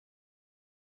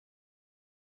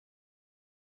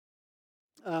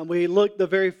We looked the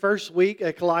very first week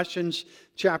at Colossians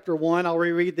chapter 1. I'll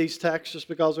reread these texts just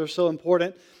because they're so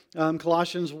important.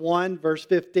 Colossians 1, verse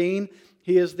 15.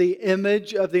 He is the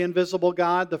image of the invisible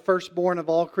God, the firstborn of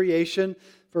all creation.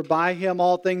 For by him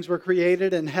all things were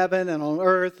created in heaven and on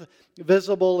earth,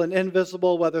 visible and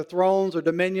invisible, whether thrones or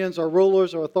dominions or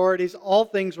rulers or authorities. All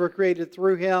things were created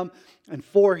through him and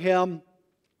for him.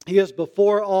 He is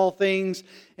before all things,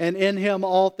 and in him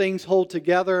all things hold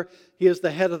together. He is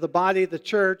the head of the body, the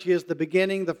church. He is the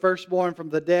beginning, the firstborn from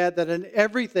the dead, that in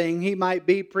everything he might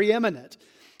be preeminent.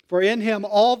 For in him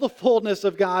all the fullness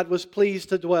of God was pleased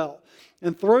to dwell,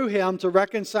 and through him to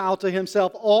reconcile to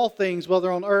himself all things,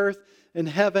 whether on earth and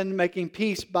heaven, making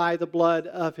peace by the blood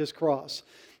of his cross.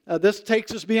 This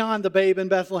takes us beyond the babe in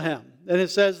Bethlehem. And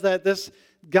it says that this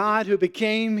God who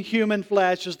became human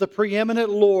flesh is the preeminent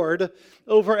Lord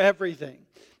over everything.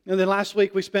 And then last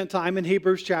week we spent time in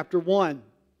Hebrews chapter 1.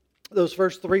 Those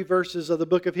first 3 verses of the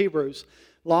book of Hebrews.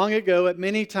 Long ago, at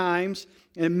many times,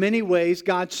 in many ways,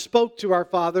 God spoke to our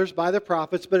fathers by the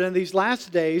prophets, but in these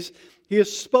last days, he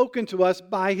has spoken to us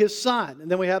by his Son.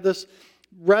 And then we have this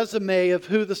resume of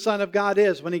who the Son of God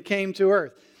is when he came to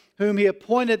earth, whom he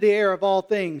appointed the heir of all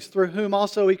things, through whom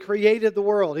also he created the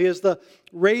world. He is the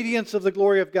radiance of the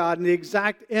glory of God and the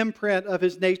exact imprint of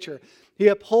his nature. He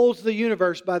upholds the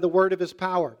universe by the word of his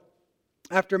power.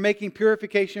 After making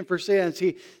purification for sins,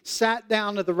 he sat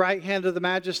down at the right hand of the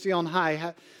Majesty on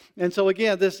high. And so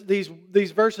again,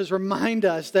 these verses remind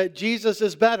us that Jesus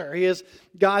is better. He is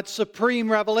God's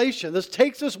supreme revelation. This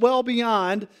takes us well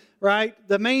beyond, right,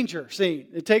 the manger scene.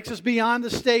 It takes us beyond the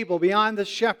stable, beyond the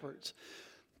shepherds.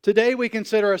 Today we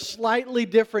consider a slightly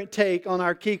different take on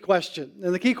our key question.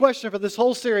 And the key question for this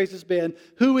whole series has been,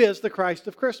 who is the Christ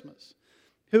of Christmas?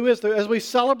 As we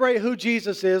celebrate who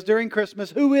Jesus is during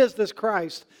Christmas, who is this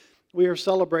Christ we are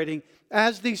celebrating?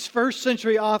 As these first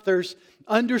century authors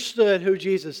understood who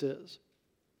Jesus is.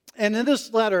 And in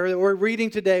this letter that we're reading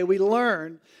today, we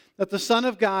learn that the Son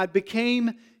of God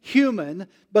became human,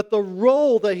 but the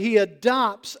role that he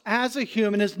adopts as a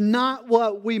human is not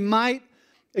what we might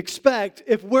expect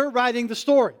if we're writing the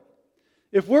story.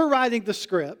 If we're writing the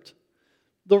script,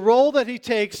 the role that he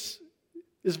takes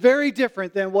is very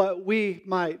different than what we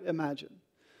might imagine.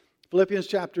 Philippians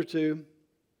chapter 2,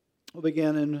 we'll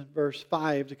begin in verse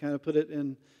 5 to kind of put it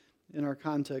in our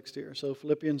context here. So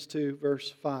Philippians 2, verse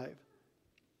 5.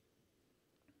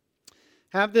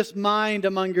 Have this mind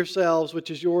among yourselves,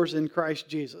 which is yours in Christ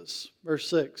Jesus. Verse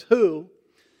 6. Who,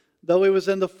 though he was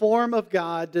in the form of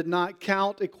God, did not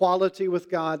count equality with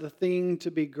God a thing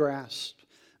to be grasped,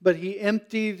 but he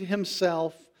emptied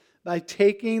himself by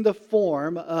taking the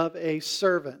form of a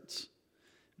servant,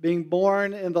 being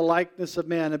born in the likeness of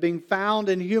men, and being found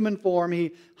in human form,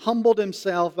 he humbled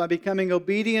himself by becoming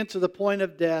obedient to the point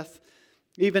of death,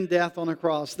 even death on a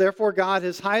cross. Therefore God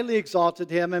has highly exalted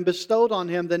him and bestowed on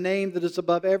him the name that is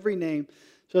above every name,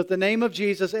 so that the name of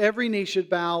Jesus every knee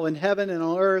should bow in heaven and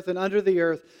on earth and under the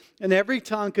earth, and every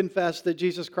tongue confess that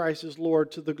Jesus Christ is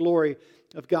Lord, to the glory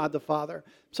of God the Father.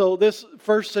 So this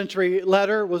first century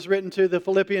letter was written to the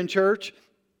Philippian church.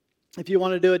 If you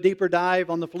want to do a deeper dive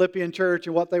on the Philippian church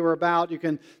and what they were about, you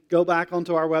can go back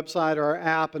onto our website or our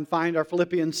app and find our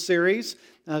Philippians series.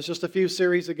 It's just a few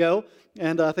series ago.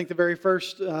 And I think the very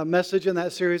first message in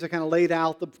that series, I kind of laid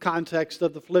out the context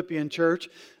of the Philippian church.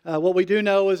 What we do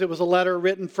know is it was a letter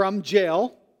written from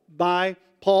jail by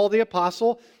Paul the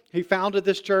Apostle. He founded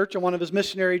this church on one of his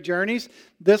missionary journeys.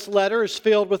 This letter is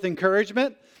filled with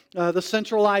encouragement. The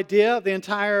central idea of the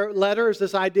entire letter is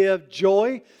this idea of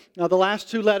joy. Now, the last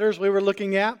 2 letters we were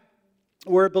looking at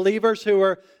were believers who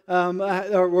were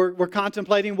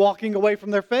contemplating walking away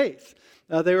from their faith.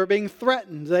 They were being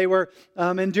threatened. They were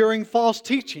enduring false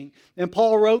teaching. And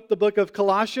Paul wrote the book of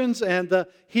Colossians, and the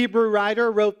Hebrew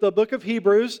writer wrote the book of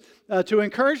Hebrews to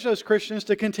encourage those Christians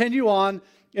to continue on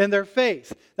in their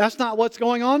faith. That's not what's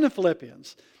going on in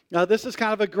Philippians. This is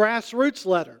kind of a grassroots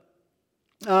letter.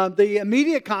 The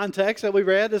immediate context that we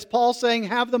read is Paul saying,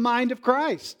 have the mind of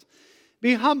Christ.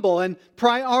 Be humble and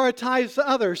prioritize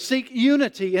others. Seek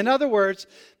unity. In other words,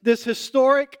 this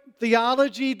historic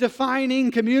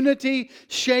theology-defining,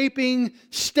 community-shaping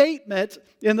statement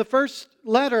in the first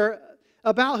letter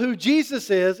about who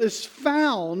Jesus is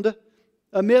found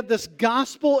amid this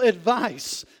gospel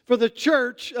advice for the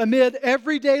church amid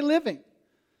everyday living.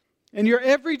 In your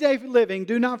everyday living,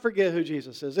 do not forget who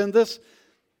Jesus is. In this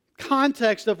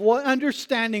context of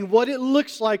understanding what it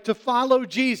looks like to follow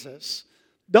Jesus,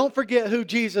 don't forget who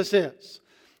Jesus is.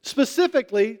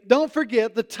 Specifically, don't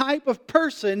forget the type of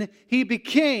person he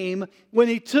became when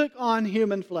he took on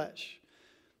human flesh.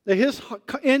 That his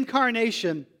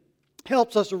incarnation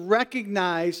helps us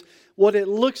recognize what it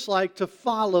looks like to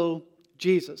follow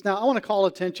Jesus. Now, I want to call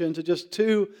attention to just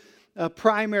two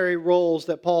primary roles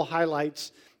that Paul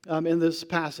highlights in this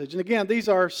passage. And again, these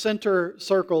are center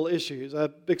circle issues. I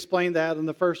explained that in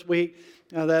the first week,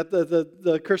 that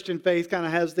the Christian faith kind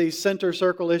of has these center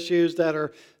circle issues that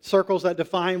are circles that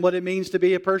define what it means to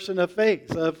be a person of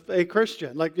faith, of a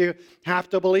Christian. Like you have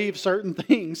to believe certain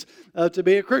things to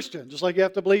be a Christian, just like you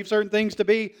have to believe certain things to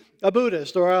be a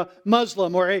Buddhist or a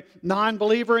Muslim or a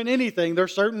non-believer in anything. There are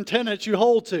certain tenets you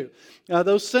hold to.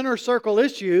 Those center circle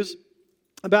issues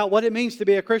about what it means to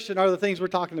be a Christian are the things we're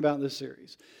talking about in this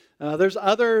series. There's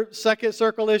other second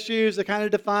circle issues that kind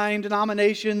of define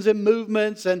denominations and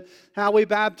movements and how we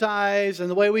baptize and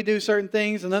the way we do certain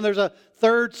things. And then there's a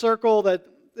third circle that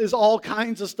is all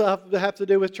kinds of stuff that have to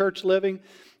do with church living.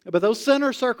 But those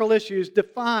center circle issues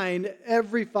define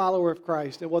every follower of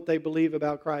Christ and what they believe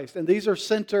about Christ. And these are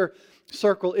center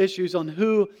circle issues on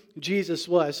who Jesus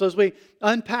was. So as we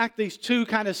unpack these two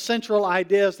kind of central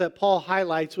ideas that Paul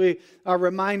highlights, we are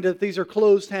reminded that these are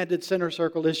closed-handed center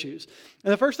circle issues.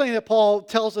 And the first thing that Paul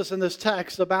tells us in this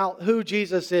text about who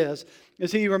Jesus is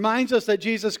he reminds us that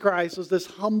Jesus Christ was this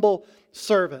humble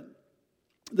servant,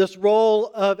 this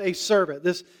role of a servant,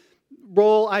 this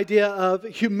role idea of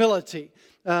humility.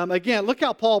 Again, look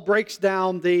how Paul breaks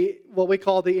down what we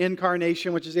call the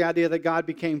incarnation, which is the idea that God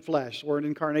became flesh. The word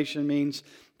incarnation means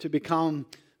to become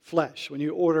flesh. When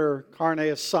you order carne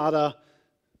asada,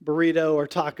 burrito, or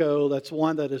taco, that's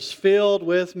one that is filled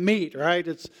with meat, right?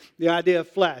 It's the idea of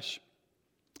flesh.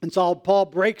 And so Paul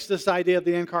breaks this idea of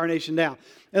the incarnation down.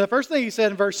 And the first thing he said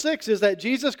in verse 6 is that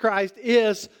Jesus Christ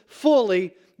is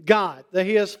fully God, that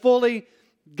he is fully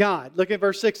God. Look at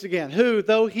verse 6 again. Who,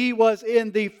 though he was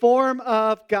in the form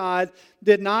of God,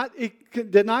 did not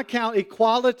count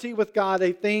equality with God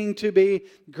a thing to be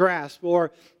grasped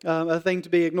or a thing to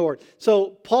be ignored.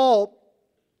 So Paul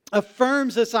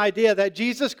affirms this idea that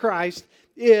Jesus Christ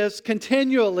is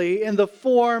continually in the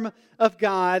form of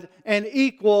God and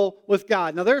equal with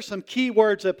God. Now, there are some key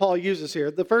words that Paul uses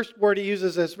here. The first word he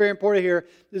uses that's very important here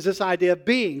is this idea of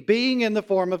being in the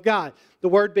form of God. The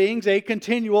word being is a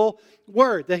continual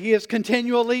word, that he is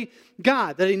continually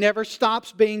God, that he never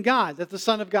stops being God, that the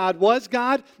Son of God was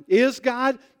God, is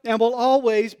God, and will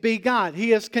always be God.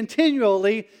 He is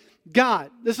continually God.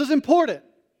 This is important.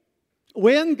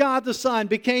 When God the Son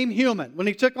became human, when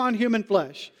he took on human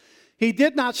flesh, he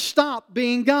did not stop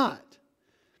being God.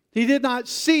 He did not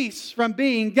cease from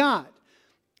being God.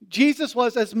 Jesus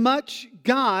was as much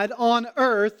God on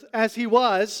earth as he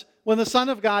was when the Son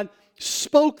of God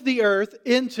spoke the earth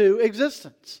into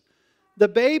existence. The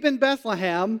babe in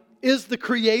Bethlehem is the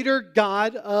creator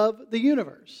God of the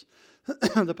universe.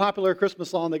 The popular Christmas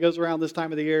song that goes around this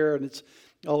time of the year, and it's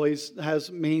always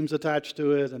has memes attached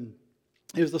to it. And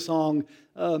here's the song,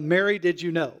 Mary, Did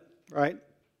You Know? Right?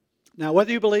 Now,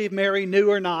 whether you believe Mary knew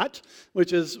or not,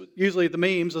 which is usually the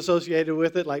memes associated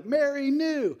with it, like Mary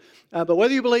knew. But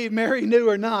whether you believe Mary knew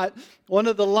or not, one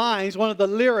of the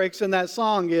lyrics in that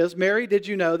song is, Mary, did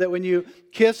you know that when you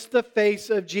kiss the face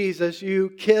of Jesus, you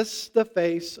kiss the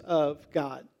face of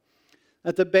God?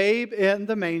 That the babe in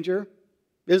the manger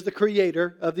is the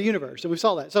creator of the universe. And we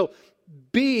saw that. So,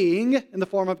 being in the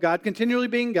form of God, continually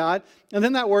being God, and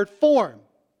then that word form,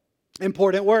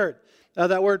 important word.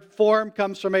 That word form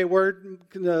comes from a word,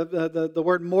 the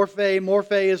word morphe.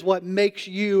 Morphe is what makes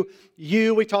you,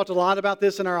 you. We talked a lot about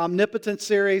this in our omnipotence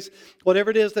series.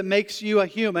 Whatever it is that makes you a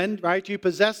human, right? You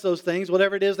possess those things.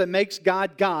 Whatever it is that makes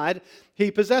God God,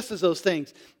 he possesses those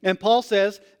things. And Paul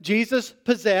says Jesus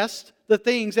possessed the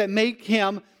things that make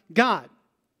him God.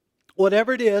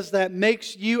 Whatever it is that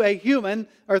makes you a human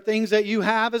are things that you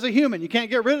have as a human. You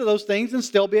can't get rid of those things and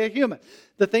still be a human.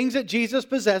 The things that Jesus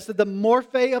possessed, the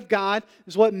morphe of God,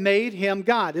 is what made him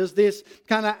God. Is this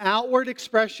kind of outward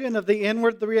expression of the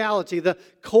inward, the reality, the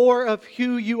core of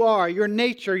who you are, your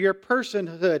nature, your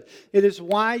personhood. It is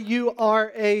why you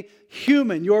are a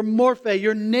human. Your morphe,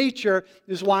 your nature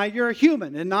is why you're a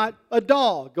human and not a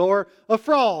dog or a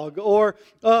frog or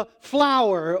a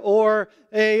flower or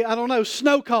a,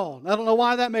 snow cone. I don't know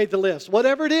why that made the list.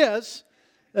 Whatever it is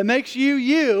that makes you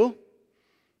you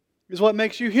is what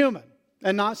makes you human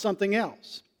and not something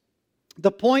else.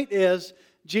 The point is,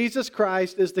 Jesus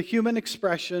Christ is the human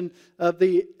expression of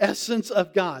the essence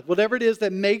of God. Whatever it is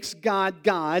that makes God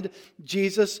God,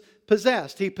 Jesus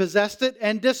possessed. He possessed it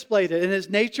and displayed it. In his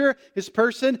nature, his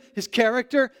person, his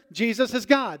character, Jesus is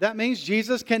God. That means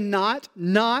Jesus cannot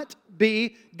not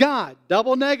be God.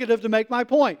 Double negative to make my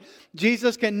point.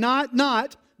 Jesus cannot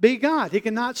not be God. He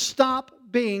cannot stop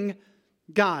being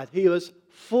God. He was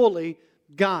fully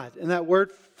God. And that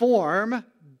word form,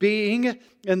 being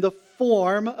in the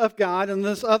form of God. And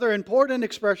this other important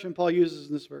expression Paul uses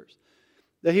in this verse,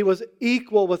 that he was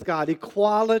equal with God,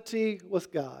 equality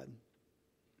with God.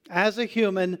 As a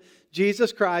human,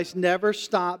 Jesus Christ never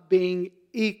stopped being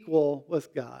equal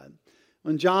with God.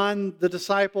 When John, the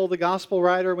disciple, the gospel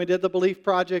writer, we did the Belief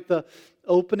Project, the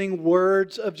opening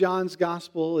words of John's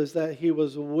gospel is that he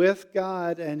was with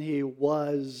God and he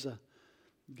was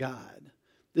God.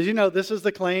 Did you know this is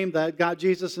the claim that got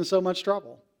Jesus in so much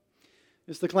trouble?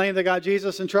 It's the claim that got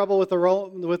Jesus in trouble with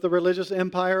the religious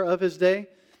empire of his day,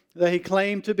 that he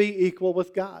claimed to be equal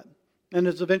with God. And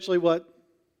it's eventually what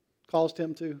caused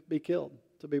him to be killed,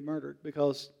 to be murdered,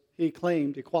 because he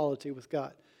claimed equality with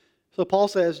God. So Paul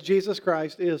says Jesus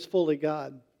Christ is fully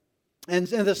God. And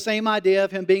in the same idea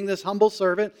of him being this humble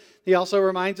servant, he also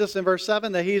reminds us in verse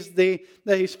 7 that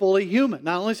he's fully human.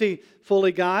 Not only is he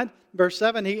fully God, verse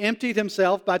 7, he emptied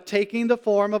himself by taking the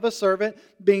form of a servant,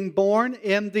 being born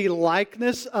in the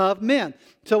likeness of men.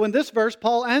 So in this verse,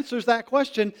 Paul answers that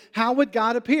question, how would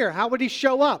God appear? How would he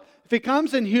show up? If he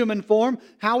comes in human form,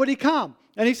 how would he come?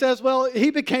 And he says, well,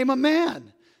 he became a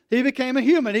man. He became a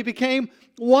human. He became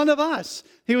one of us.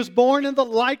 He was born in the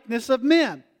likeness of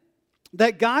men.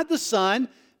 That God the Son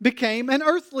became an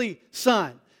earthly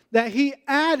son. That he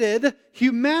added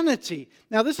humanity.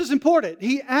 Now this is important.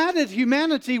 He added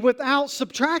humanity without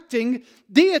subtracting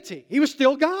deity. He was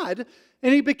still God,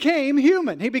 and he became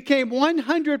human. He became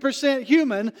 100%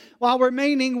 human while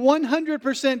remaining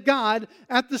 100% God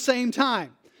at the same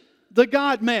time. The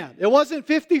God-man. It wasn't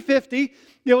 50-50.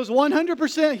 It was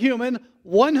 100% human,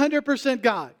 100%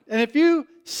 God. And if you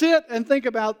sit and think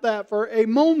about that for a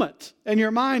moment, and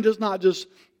your mind is not just,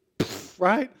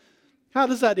 right? How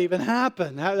does that even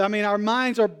happen? I mean, our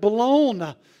minds are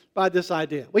blown by this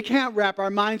idea. We can't wrap our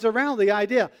minds around the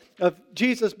idea of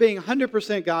Jesus being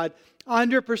 100% God,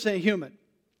 100% human.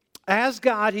 As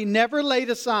God, he never laid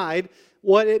aside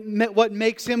what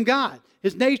makes him God.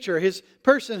 His nature, his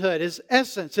personhood, his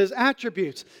essence, his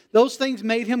attributes. Those things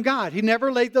made him God. He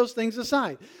never laid those things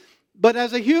aside. But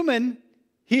as a human,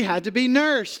 he had to be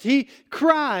nursed. He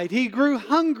cried. He grew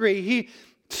hungry. He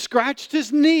scratched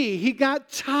his knee. He got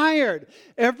tired.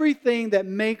 Everything that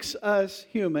makes us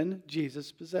human,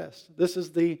 Jesus possessed. This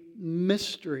is the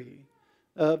mystery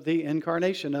of the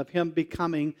incarnation, of him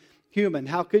becoming human.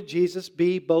 How could Jesus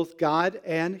be both God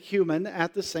and human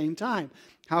at the same time?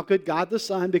 How could God the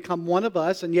Son become one of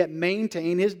us and yet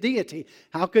maintain his deity?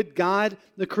 How could God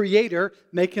the Creator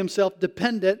make himself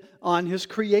dependent on his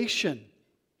creation?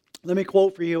 Let me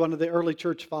quote for you one of the early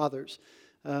church fathers,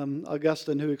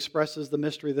 Augustine, who expresses the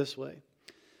mystery this way.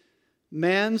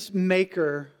 Man's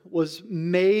maker was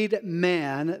made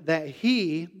man that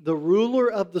he, the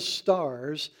ruler of the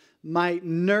stars, might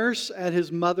nurse at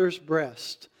his mother's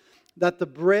breast, that the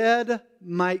bread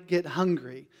might get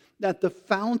hungry, that the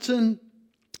fountain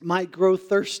might grow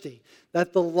thirsty,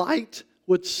 that the light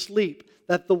would sleep,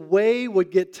 that the way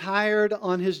would get tired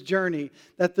on his journey,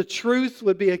 that the truth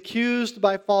would be accused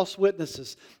by false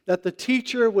witnesses, that the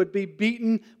teacher would be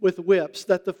beaten with whips,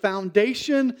 that the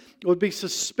foundation would be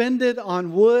suspended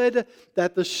on wood,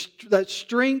 that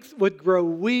strength would grow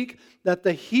weak, that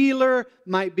the healer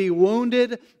might be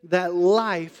wounded, that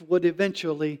life would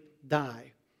eventually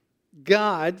die.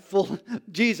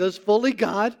 Jesus, fully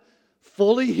God,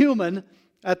 fully human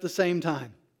at the same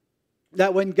time.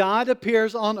 That when God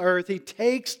appears on earth, he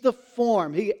takes the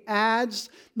form, he adds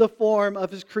the form of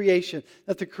his creation.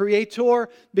 That the Creator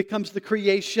becomes the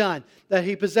creation. That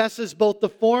he possesses both the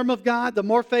form of God, the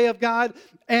morphe of God,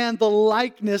 and the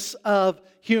likeness of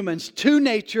humans. Two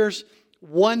natures,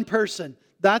 one person.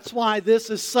 That's why this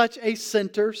is such a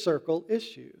center circle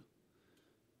issue.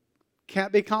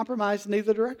 Can't be compromised in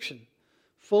either direction.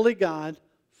 Fully God,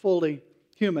 fully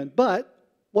human. But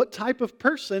what type of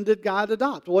person did God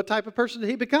adopt? What type of person did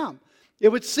he become? It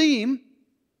would seem,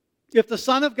 if the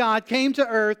Son of God came to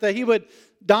earth, that he would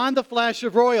don the flesh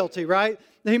of royalty, right?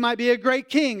 That he might be a great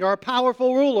king or a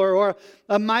powerful ruler or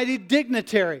a mighty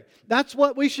dignitary. That's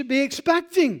what we should be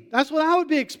expecting. That's what I would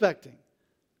be expecting.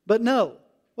 But no.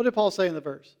 What did Paul say in the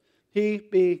verse? He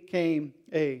became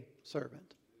a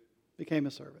servant. Became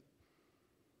a servant.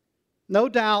 No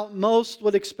doubt most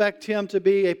would expect him to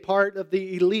be a part of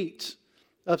the elite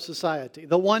of society,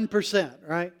 the 1%,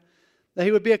 right? That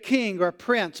he would be a king or a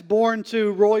prince born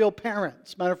to royal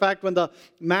parents. Matter of fact, when the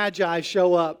Magi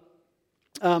show up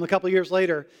a couple of years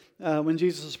later, when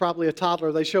Jesus is probably a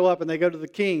toddler, they show up and they go to the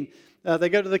king. They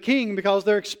go to the king because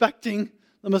they're expecting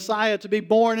the Messiah to be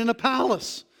born in a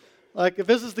palace. Like if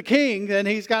this is the king, then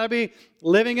he's got to be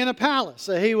living in a palace.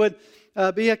 He would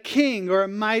be a king or a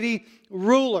mighty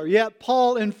ruler. Yet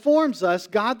Paul informs us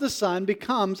God the Son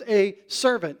becomes a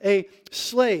servant, a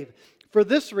slave. For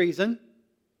this reason,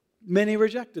 many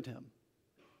rejected him,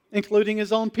 including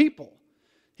his own people.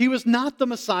 He was not the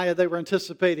Messiah they were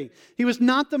anticipating. He was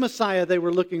not the Messiah they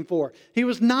were looking for. He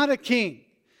was not a king.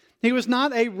 He was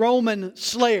not a Roman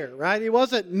slayer, right? He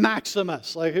wasn't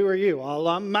Maximus. Like, who are you? Well,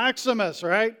 I'm Maximus,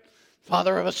 right?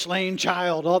 Father of a slain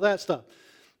child, all that stuff.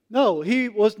 No, he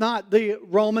was not the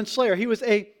Roman slayer. He was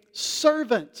a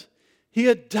servant. He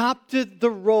adopted the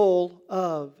role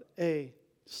of a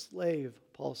slave,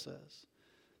 Paul says.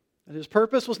 And his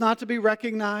purpose was not to be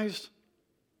recognized,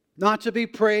 not to be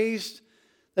praised,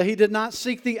 that he did not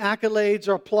seek the accolades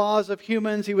or applause of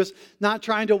humans. He was not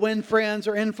trying to win friends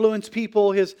or influence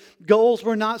people. His goals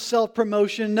were not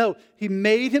self-promotion. No, he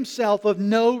made himself of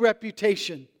no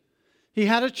reputation. He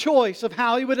had a choice of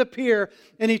how he would appear,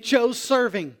 and he chose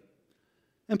serving.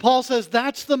 And Paul says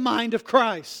that's the mind of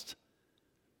Christ.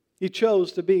 He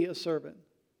chose to be a servant.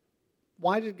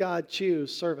 Why did God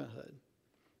choose servanthood?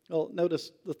 Well,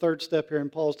 notice the third step here in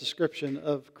Paul's description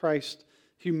of Christ's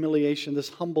humiliation, this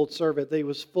humbled servant. That he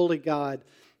was fully God.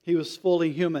 He was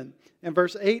fully human. In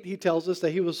verse 8, he tells us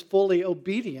that he was fully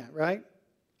obedient, right?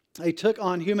 He took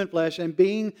on human flesh, and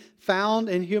being found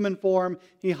in human form,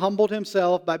 he humbled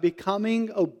himself by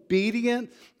becoming obedient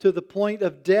to the point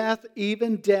of death,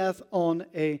 even death on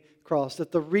a cross.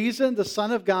 That the reason the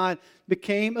Son of God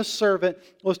became a servant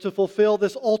was to fulfill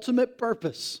this ultimate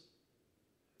purpose: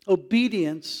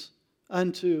 obedience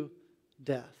unto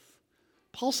death.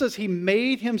 Paul says he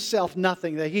made himself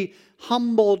nothing, that he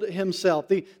humbled himself.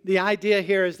 The idea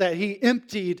here is that he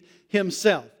emptied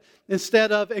himself.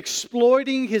 Instead of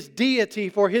exploiting his deity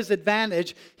for his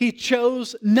advantage, he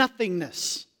chose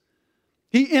nothingness.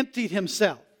 He emptied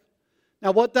himself.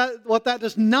 Now, what that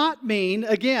does not mean,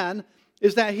 again,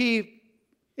 is that he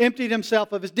emptied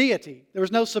himself of his deity. There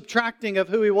was no subtracting of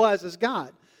who he was as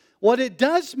God. What it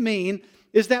does mean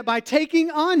is that by taking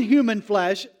on human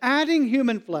flesh, adding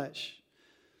human flesh,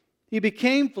 he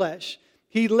became flesh.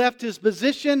 He left his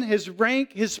position, his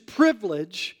rank, his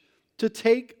privilege to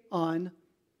take on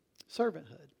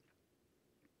servanthood.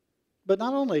 But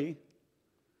not only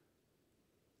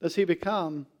does he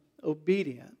become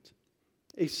obedient,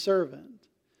 a servant,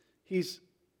 he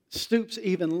stoops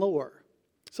even lower.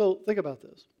 So think about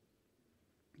this.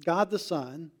 God the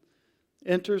Son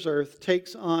enters earth,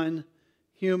 takes on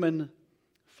human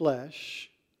flesh,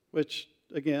 which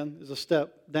again is a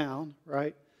step down,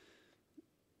 right?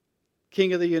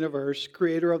 King of the universe,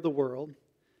 creator of the world,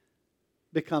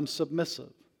 becomes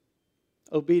submissive,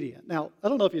 obedient. Now, I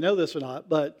don't know if you know this or not,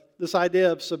 but this idea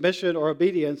of submission or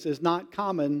obedience is not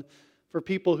common for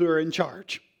people who are in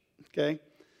charge, okay?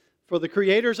 For the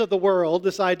creators of the world,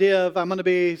 this idea of I'm going to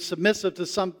be submissive to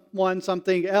someone,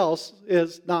 something else,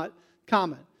 is not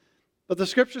common. But the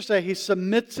scriptures say he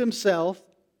submits himself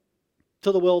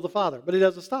to the will of the Father. But he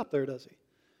doesn't stop there, does he?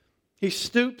 He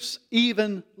stoops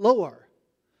even lower.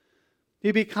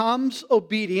 He becomes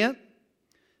obedient,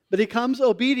 but he becomes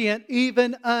obedient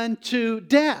even unto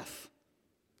death.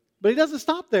 But he doesn't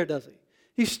stop there, does he?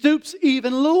 He stoops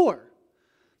even lower.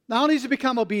 Not only does he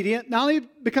become obedient, not only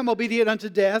become obedient unto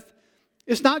death,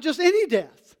 it's not just any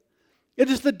death. It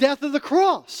is the death of the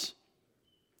cross.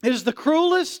 It is the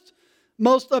cruelest,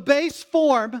 most abased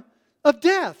form of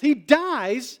death. He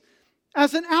dies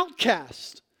as an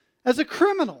outcast, as a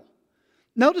criminal.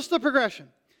 Notice the progression.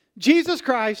 Jesus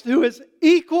Christ, who is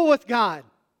equal with God,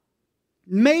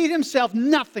 made himself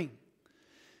nothing.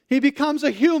 He becomes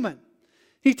a human.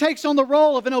 He takes on the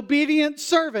role of an obedient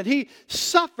servant. He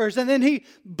suffers and then he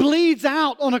bleeds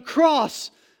out on a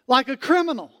cross like a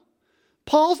criminal.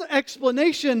 Paul's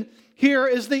explanation here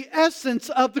is the essence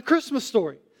of the Christmas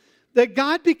story. That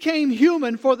God became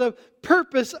human for the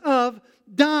purpose of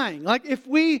dying. Like if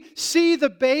we see the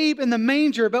babe in the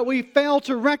manger, but we fail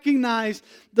to recognize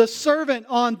the servant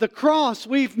on the cross,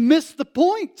 we've missed the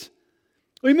point.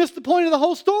 We missed the point of the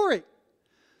whole story.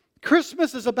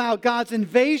 Christmas is about God's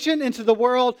invasion into the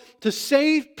world to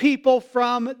save people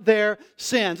from their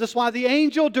sins. That's why the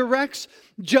angel directs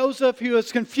Joseph, who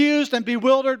is confused and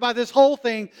bewildered by this whole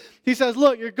thing. He says,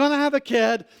 look, you're going to have a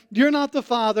kid. You're not the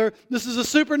father. This is a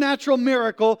supernatural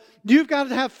miracle. You've got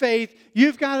to have faith.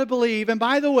 You've got to believe. And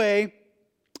by the way,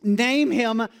 name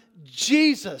him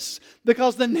Jesus,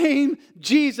 because the name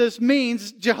Jesus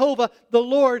means Jehovah, the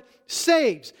Lord,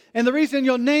 saves. And the reason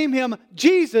you'll name him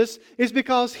Jesus is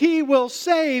because he will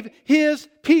save his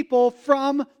people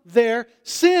from their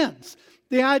sins.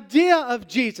 The idea of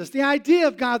Jesus, the idea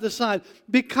of God the Son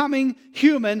becoming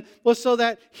human was so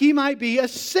that he might be a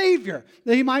Savior,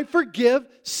 that he might forgive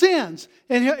sins.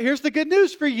 And here's the good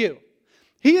news for you.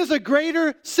 He is a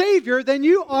greater Savior than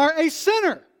you are a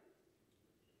sinner.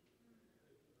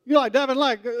 You're like, Devin,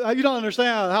 you don't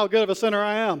understand how good of a sinner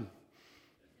I am.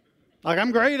 Like,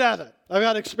 I'm great at it. I've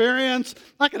got experience.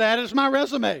 I could add it to my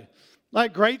resume.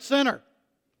 Like, great sinner.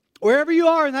 Wherever you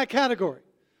are in that category,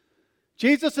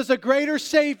 Jesus is a greater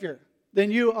Savior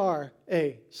than you are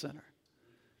a sinner.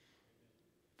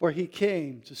 For He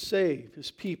came to save His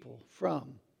people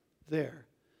from their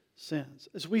sins.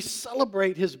 As we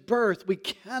celebrate His birth, we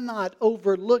cannot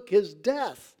overlook His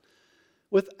death.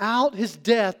 Without His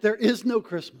death, there is no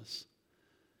Christmas.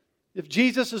 If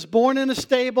Jesus is born in a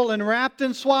stable and wrapped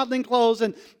in swaddling clothes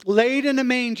and laid in a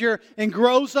manger and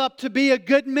grows up to be a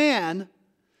good man,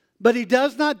 but He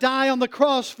does not die on the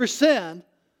cross for sin,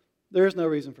 there is no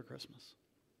reason for Christmas.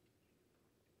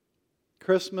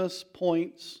 Christmas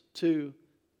points to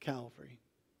Calvary.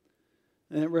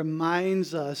 And it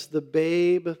reminds us the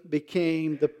babe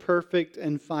became the perfect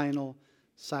and final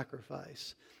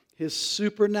sacrifice. His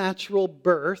supernatural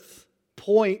birth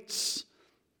points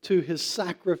to His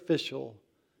sacrificial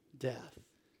death.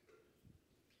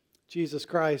 Jesus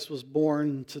Christ was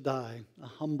born to die, a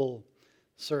humble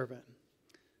servant.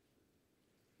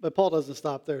 But Paul doesn't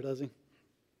stop there, does he?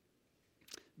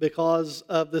 Because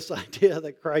of this idea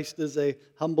that Christ is a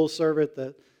humble servant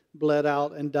that bled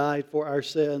out and died for our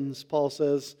sins, Paul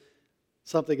says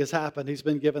something has happened. He's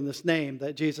been given this name,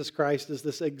 that Jesus Christ is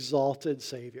this exalted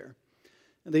Savior.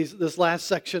 And this last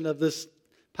section of this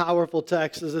powerful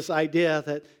text is this idea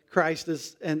that Christ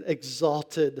is an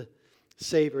exalted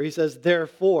Savior. He says,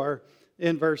 therefore,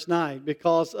 in verse 9,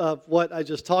 because of what I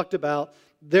just talked about,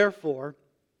 therefore,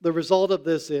 the result of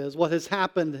this is, what has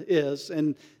happened is,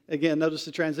 and again, notice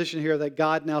the transition here that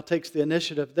God now takes the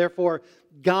initiative. Therefore,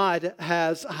 God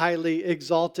has highly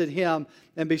exalted Him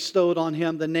and bestowed on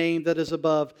Him the name that is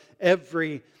above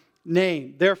every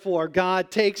name. Therefore,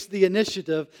 God takes the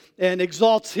initiative and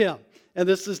exalts Him. And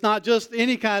this is not just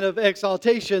any kind of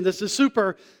exaltation. This is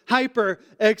super, hyper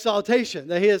exaltation.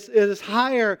 That it is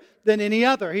higher than any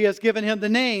other. He has given Him the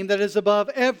name that is above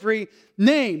every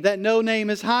name. That no name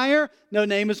is higher. No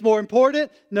name is more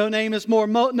important. No name is more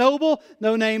noble.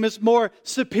 No name is more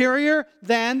superior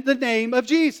than the name of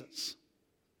Jesus.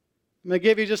 I'm going to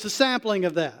give you just a sampling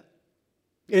of that.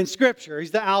 In Scripture,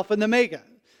 He's the Alpha and the Omega,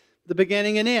 the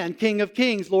beginning and end, King of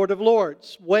kings, Lord of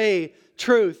lords, way,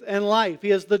 truth, and life.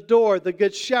 He is the door, the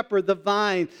good shepherd, the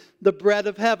vine, the bread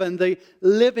of heaven, the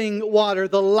living water,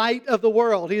 the light of the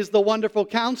world. He is the wonderful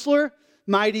counselor,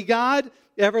 mighty God,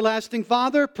 everlasting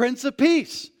Father, Prince of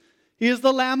Peace. He is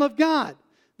the Lamb of God,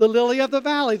 the lily of the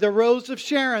valley, the rose of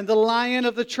Sharon, the Lion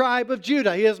of the tribe of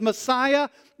Judah. He is Messiah,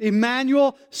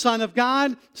 Emmanuel, Son of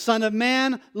God, Son of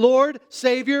Man, Lord,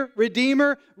 Savior,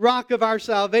 Redeemer, Rock of our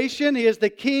salvation. He is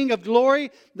the King of glory,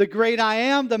 the great I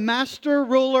am, the Master,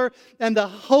 Ruler, and the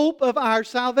hope of our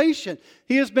salvation.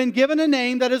 He has been given a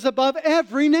name that is above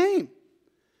every name.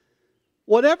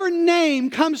 Whatever name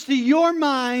comes to your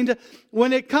mind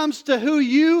when it comes to who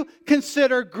you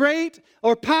consider great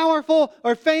or powerful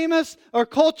or famous or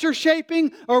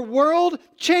culture-shaping or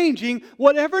world-changing,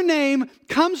 whatever name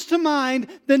comes to mind,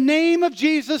 the name of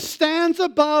Jesus stands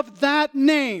above that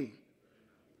name.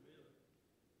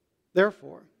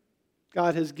 Therefore,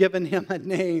 God has given Him a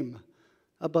name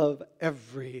above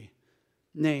every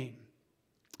name.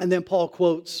 And then Paul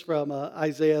quotes from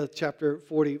Isaiah chapter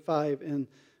 45 and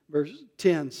Verse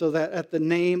 10, so that at the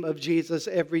name of Jesus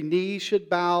every knee should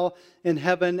bow in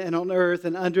heaven and on earth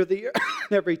and under the earth,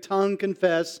 every tongue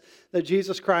confess that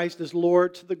Jesus Christ is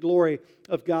Lord to the glory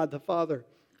of God the Father.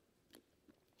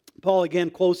 Paul again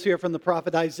quotes here from the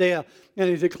prophet Isaiah, and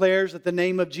he declares that the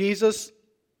name of Jesus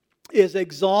is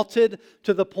exalted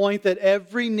to the point that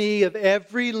every knee of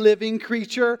every living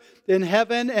creature in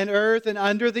heaven and earth and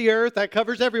under the earth, that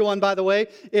covers everyone, by the way,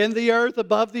 in the earth,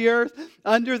 above the earth,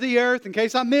 under the earth, in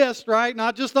case I missed, right?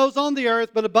 Not just those on the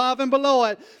earth, but above and below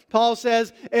it. Paul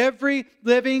says every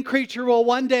living creature will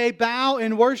one day bow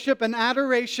in worship and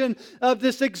adoration of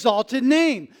this exalted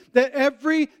name. That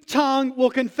every tongue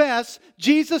will confess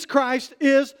Jesus Christ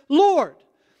is Lord.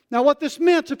 Now, what this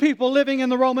meant to people living in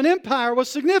the Roman Empire was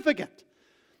significant.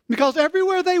 Because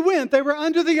everywhere they went, they were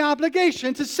under the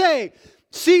obligation to say,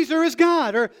 Caesar is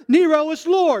God, or Nero is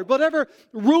Lord. Whatever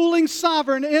ruling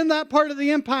sovereign in that part of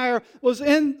the empire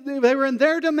they were in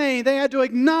their domain. They had to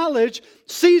acknowledge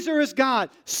Caesar is God,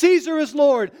 Caesar is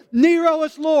Lord, Nero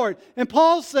is Lord. And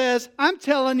Paul says, I'm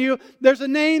telling you, there's a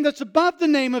name that's above the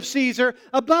name of Caesar,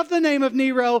 above the name of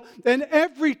Nero, and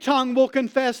every tongue will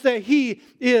confess that He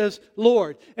is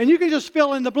Lord. And you can just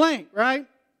fill in the blank, right?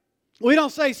 We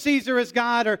don't say Caesar is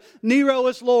God or Nero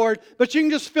is Lord, but you can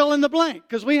just fill in the blank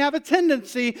because we have a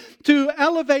tendency to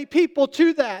elevate people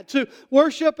to that, to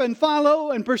worship and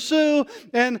follow and pursue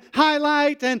and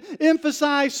highlight and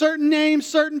emphasize certain names,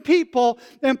 certain people.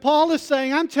 And Paul is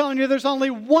saying, I'm telling you, there's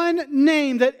only one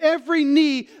name that every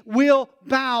knee will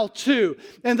bow to.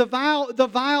 And the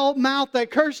vile mouth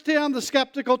that cursed him, the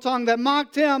skeptical tongue that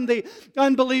mocked him, the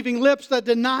unbelieving lips that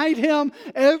denied him,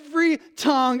 every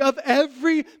tongue of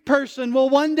every person will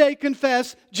one day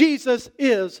confess Jesus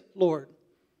is Lord.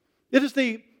 It is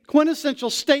the quintessential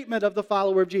statement of the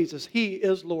follower of Jesus. He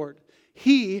is Lord.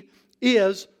 He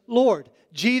is Lord.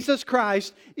 Jesus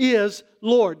Christ is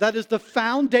Lord. That is the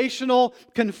foundational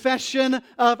confession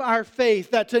of our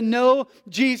faith, that to know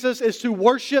Jesus is to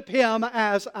worship Him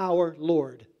as our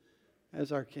Lord,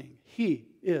 as our King. He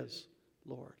is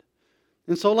Lord.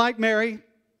 And so like Mary,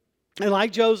 and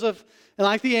like Joseph, and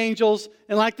like the angels,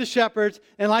 and like the shepherds,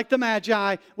 and like the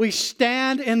magi, we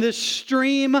stand in this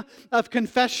stream of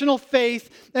confessional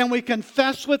faith, and we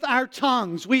confess with our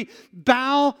tongues. We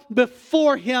bow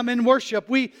before Him in worship.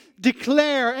 We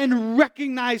declare and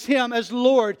recognize Him as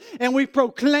Lord, and we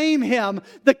proclaim Him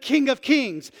the King of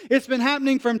Kings. It's been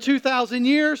happening from 2,000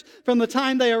 years, from the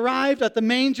time they arrived at the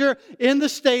manger in the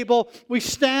stable. We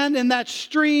stand in that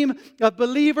stream of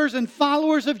believers and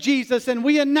followers of Jesus, and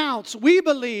we announce, we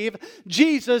believe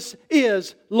Jesus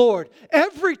is Lord.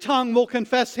 Every tongue will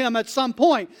confess Him at some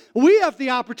point. We have the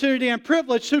opportunity and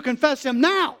privilege to confess Him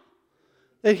now,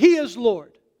 that He is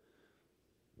Lord.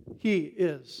 He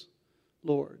is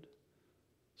Lord.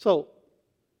 So,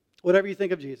 whatever you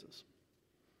think of Jesus,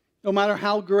 no matter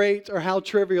how great or how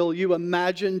trivial you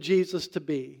imagine Jesus to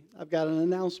be, I've got an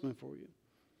announcement for you.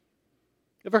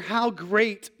 No matter how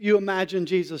great you imagine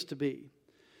Jesus to be,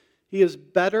 He is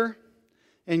better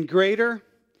and greater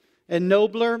and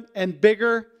nobler and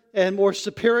bigger and more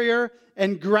superior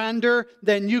and grander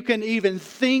than you can even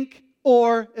think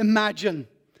or imagine.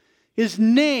 His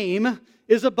name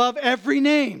is above every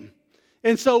name.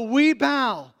 And so we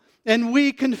bow and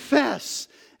we confess.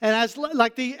 And as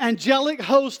like the angelic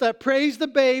host that praised the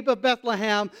babe of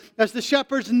Bethlehem, as the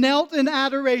shepherds knelt in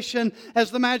adoration,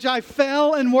 as the magi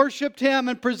fell and worshiped Him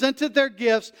and presented their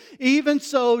gifts, even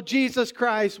so Jesus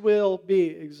Christ will be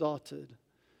exalted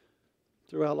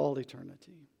throughout all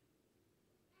eternity.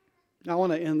 Now, I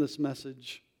want to end this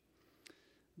message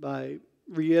by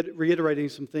reiterating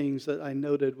some things that I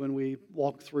noted when we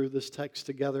walked through this text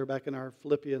together back in our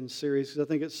Philippians series, because I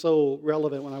think it's so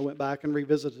relevant when I went back and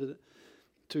revisited it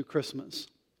to Christmas.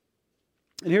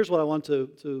 And here's what I want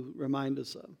to remind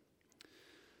us of.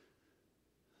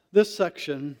 This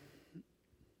section,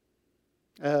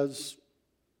 as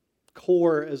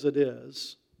core as it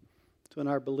is to in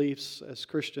our beliefs as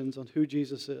Christians on who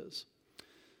Jesus is,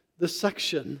 this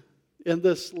section in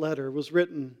this letter was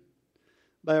written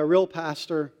by a real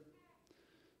pastor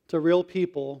to real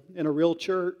people in a real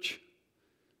church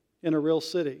in a real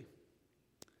city,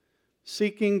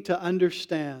 seeking to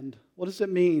understand, what does it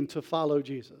mean to follow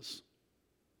Jesus?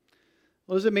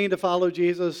 What does it mean to follow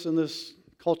Jesus in this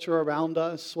culture around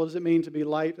us? What does it mean to be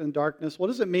light in darkness? What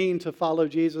does it mean to follow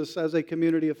Jesus as a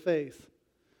community of faith,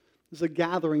 as a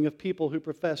gathering of people who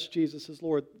profess Jesus as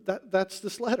Lord? That's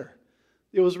this letter.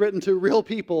 It was written to real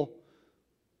people.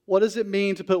 What does it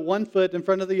mean to put one foot in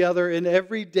front of the other in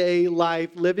everyday life,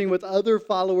 living with other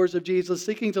followers of Jesus,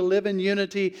 seeking to live in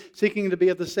unity, seeking to be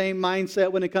of the same mindset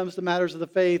when it comes to matters of the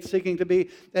faith, seeking to be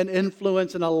an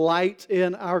influence and a light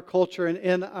in our culture and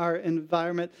in our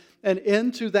environment? And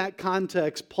into that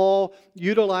context, Paul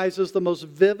utilizes the most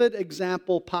vivid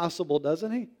example possible,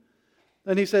 doesn't he?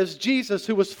 And he says, Jesus,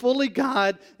 who was fully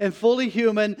God and fully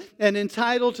human and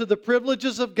entitled to the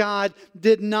privileges of God,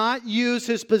 did not use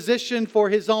His position for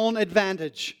His own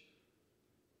advantage.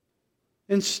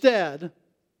 Instead,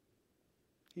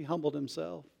 He humbled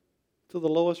Himself to the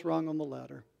lowest rung on the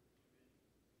ladder.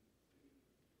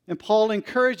 And Paul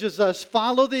encourages us,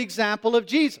 follow the example of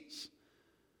Jesus,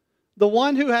 the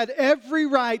one who had every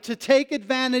right to take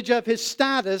advantage of His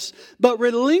status, but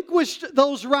relinquished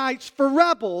those rights for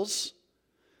rebels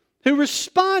who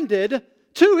responded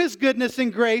to His goodness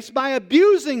and grace by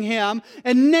abusing Him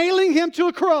and nailing Him to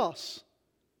a cross.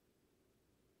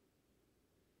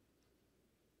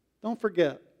 Don't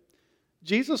forget,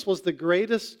 Jesus was the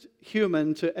greatest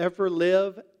human to ever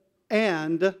live,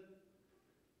 and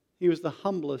He was the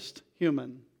humblest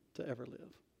human to ever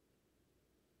live.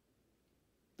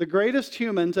 The greatest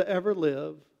human to ever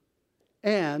live,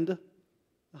 and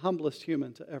the humblest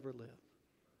human to ever live.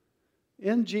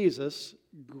 In Jesus,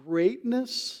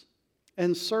 greatness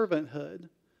and servanthood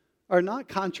are not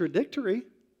contradictory.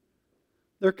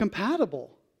 They're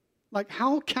compatible. Like,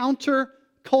 how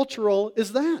countercultural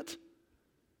is that?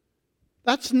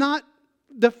 That's not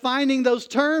defining those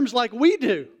terms like we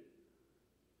do.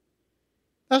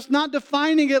 That's not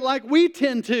defining it like we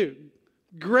tend to.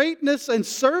 Greatness and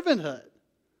servanthood.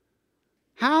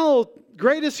 How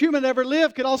greatest human ever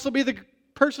lived could also be the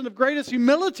person of greatest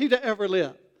humility to ever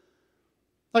live.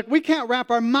 Like, we can't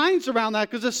wrap our minds around that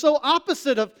because it's so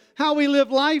opposite of how we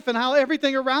live life and how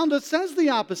everything around us says the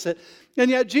opposite.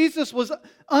 And yet Jesus was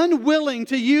unwilling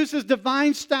to use his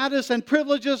divine status and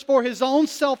privileges for his own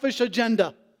selfish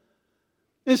agenda.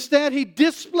 Instead, he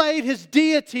displayed his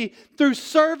deity through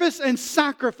service and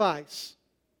sacrifice.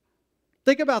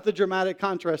 Think about the dramatic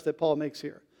contrast that Paul makes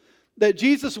here. That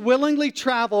Jesus willingly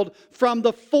traveled from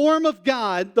the form of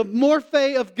God, the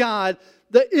morphe of God,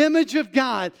 the image of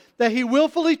God, that he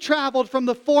willfully traveled from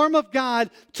the form of God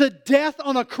to death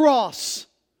on a cross.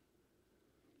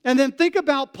 And then think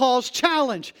about Paul's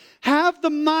challenge. Have the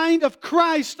mind of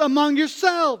Christ among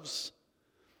yourselves,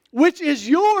 which is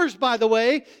yours, by the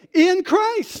way, in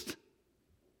Christ.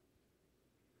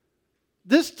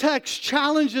 This text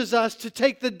challenges us to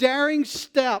take the daring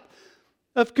step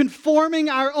of conforming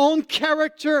our own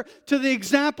character to the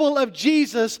example of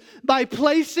Jesus by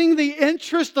placing the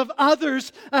interest of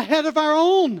others ahead of our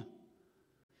own.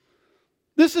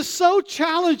 This is so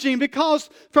challenging because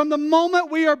from the moment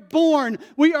we are born,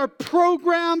 we are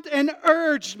programmed and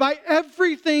urged by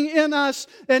everything in us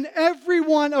and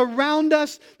everyone around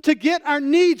us to get our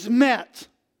needs met.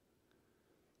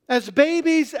 As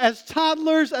babies, as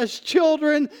toddlers, as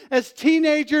children, as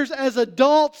teenagers, as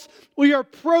adults, we are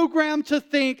programmed to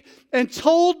think and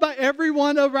told by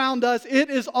everyone around us, it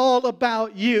is all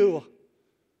about you.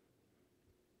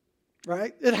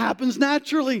 Right? It happens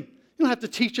naturally. You don't have to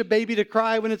teach a baby to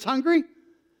cry when it's hungry. You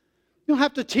don't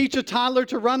have to teach a toddler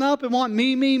to run up and want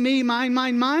me,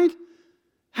 mine.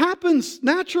 Happens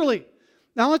naturally.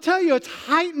 Now, I'll tell you, it's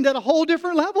heightened at a whole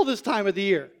different level this time of the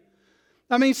year.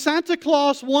 I mean, Santa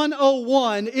Claus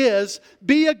 101 is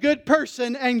be a good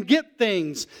person and get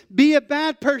things. Be a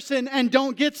bad person and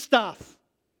don't get stuff.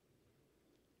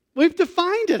 We've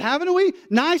defined it, haven't we?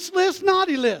 Nice list,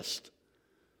 naughty list.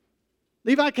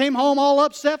 Levi came home all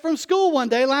upset from school one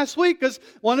day last week because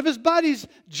one of his buddies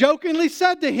jokingly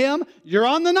said to him, "You're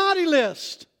on the naughty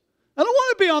list." I don't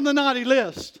want to be on the naughty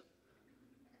list.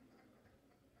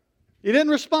 He didn't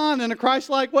respond in a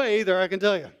Christ-like way either, I can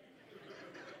tell you.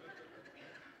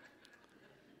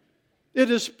 It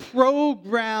is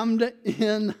programmed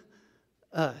in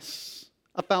us.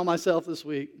 I found myself this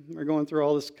week, we're going through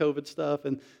all this COVID stuff,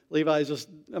 and Levi's just,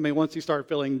 once he started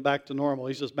feeling back to normal,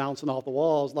 he's just bouncing off the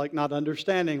walls, like not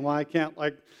understanding why I can't,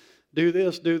 do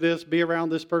this, be around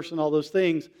this person, all those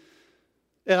things.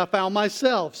 And I found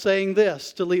myself saying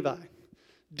this to Levi.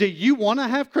 Do you want to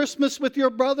have Christmas with your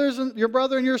brother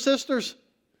and your sisters?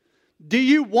 Do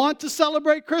you want to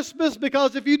celebrate Christmas?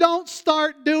 Because if you don't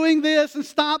start doing this and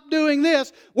stop doing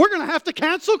this, we're going to have to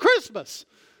cancel Christmas.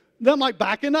 Then I'm like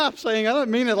backing up, saying, I don't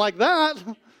mean it like that.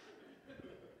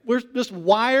 We're just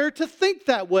wired to think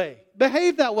that way,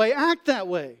 behave that way, act that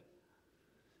way.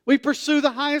 We pursue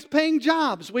the highest paying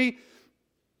jobs. We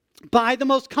buy the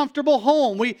most comfortable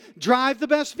home. We drive the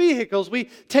best vehicles. We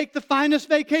take the finest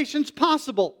vacations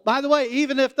possible. By the way,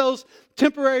 even if those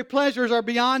temporary pleasures are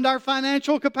beyond our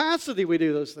financial capacity, we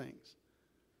do those things.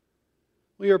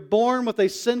 We are born with a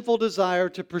sinful desire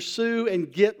to pursue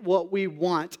and get what we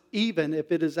want, even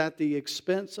if it is at the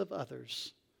expense of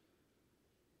others.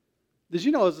 Did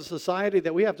you know as a society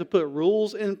that we have to put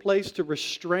rules in place to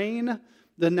restrain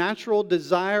the natural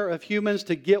desire of humans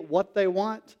to get what they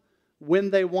want, when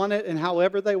they want it, and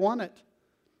however they want it?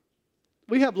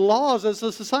 We have laws as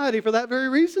a society for that very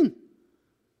reason.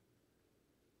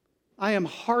 I am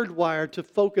hardwired to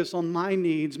focus on my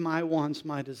needs, my wants,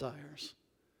 my desires.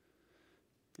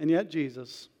 And yet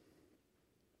Jesus,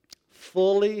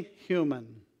 fully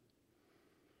human,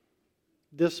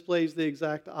 displays the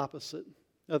exact opposite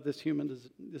of this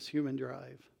human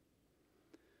drive.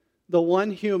 The one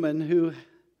human who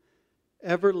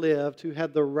ever lived, who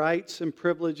had the rights and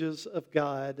privileges of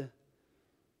God,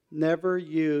 never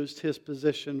used his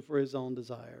position for his own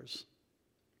desires.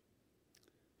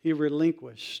 He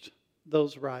relinquished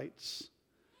those rights.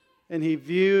 And he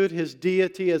viewed his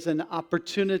deity as an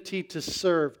opportunity to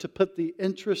serve, to put the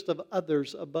interest of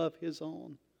others above his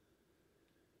own.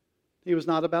 He was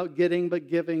not about getting but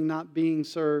giving, not being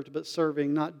served but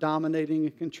serving, not dominating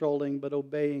and controlling but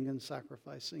obeying and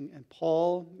sacrificing. And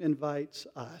Paul invites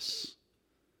us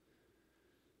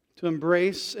to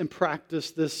embrace and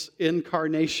practice this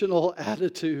incarnational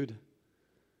attitude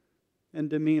and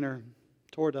demeanor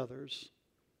toward others.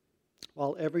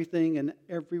 while everything and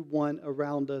everyone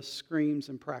around us screams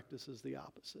and practices the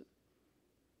opposite.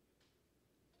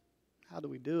 How do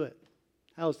we do it?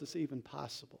 How is this even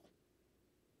possible?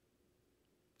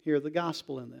 Hear the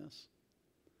gospel in this.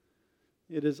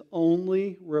 It is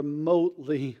only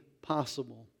remotely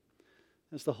possible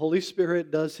as the Holy Spirit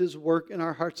does His work in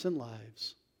our hearts and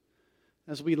lives,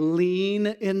 as we lean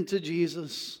into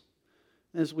Jesus,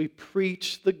 as we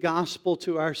preach the gospel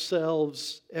to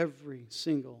ourselves every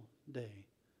single day.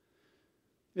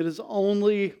 It is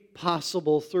only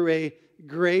possible through a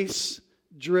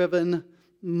grace-driven,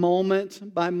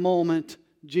 moment-by-moment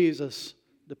Jesus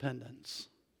dependence.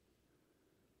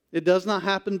 It does not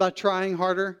happen by trying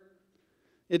harder.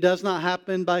 It does not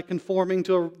happen by conforming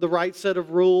to the right set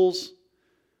of rules.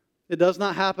 It does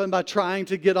not happen by trying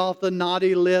to get off the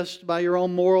naughty list by your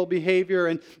own moral behavior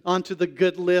and onto the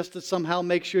good list that somehow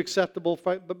makes you acceptable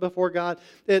before God.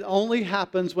 It only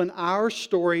happens when our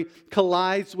story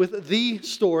collides with the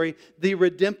story, the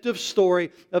redemptive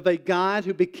story of a God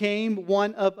who became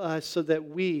one of us so that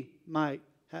we might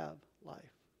have life.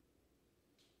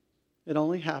 It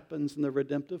only happens in the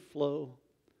redemptive flow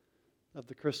of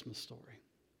the Christmas story.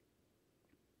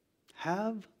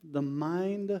 Have the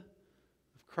mind of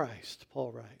Christ,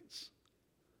 Paul writes.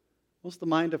 What's the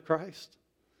mind of Christ?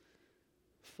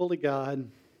 Fully God,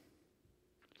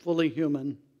 fully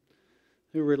human,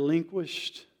 who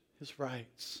relinquished His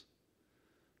rights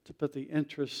to put the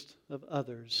interest of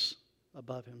others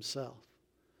above Himself,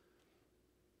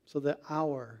 so that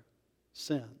our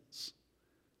sins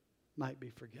might be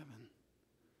forgiven.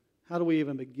 How do we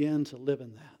even begin to live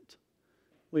in that?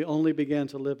 We only begin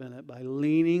to live in it by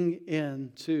leaning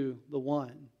into the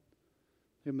one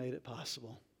who made it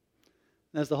possible.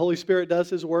 And as the Holy Spirit does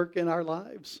His work in our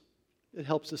lives, it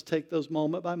helps us take those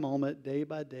moment by moment, day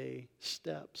by day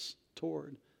steps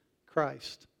toward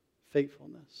Christ's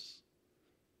faithfulness.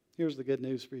 Here's the good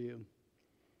news for you.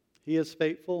 He is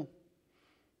faithful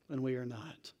and we are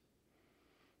not.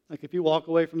 Like if you walk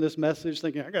away from this message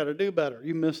thinking, I got to do better,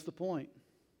 you missed the point.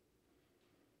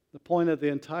 The point of the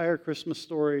entire Christmas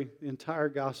story, the entire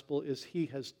gospel, is He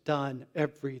has done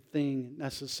everything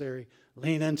necessary.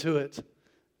 Lean into it.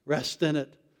 Rest in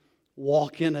it.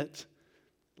 Walk in it.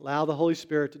 Allow the Holy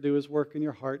Spirit to do His work in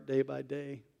your heart day by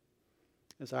day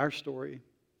as our story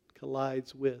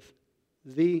collides with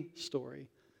the story.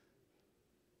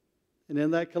 And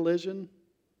in that collision,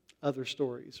 other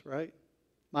stories, right?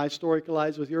 My story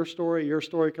collides with your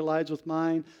story collides with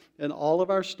mine, and all of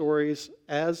our stories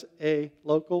as a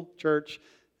local church,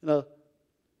 in a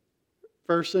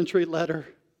first century letter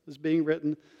is being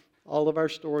written, all of our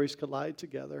stories collide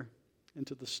together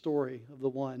into the story of the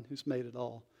one who's made it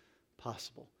all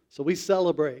possible. So we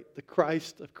celebrate the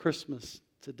Christ of Christmas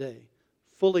today,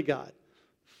 fully God,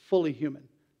 fully human,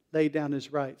 laid down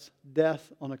His rights,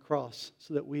 death on a cross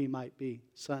so that we might be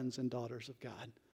sons and daughters of God.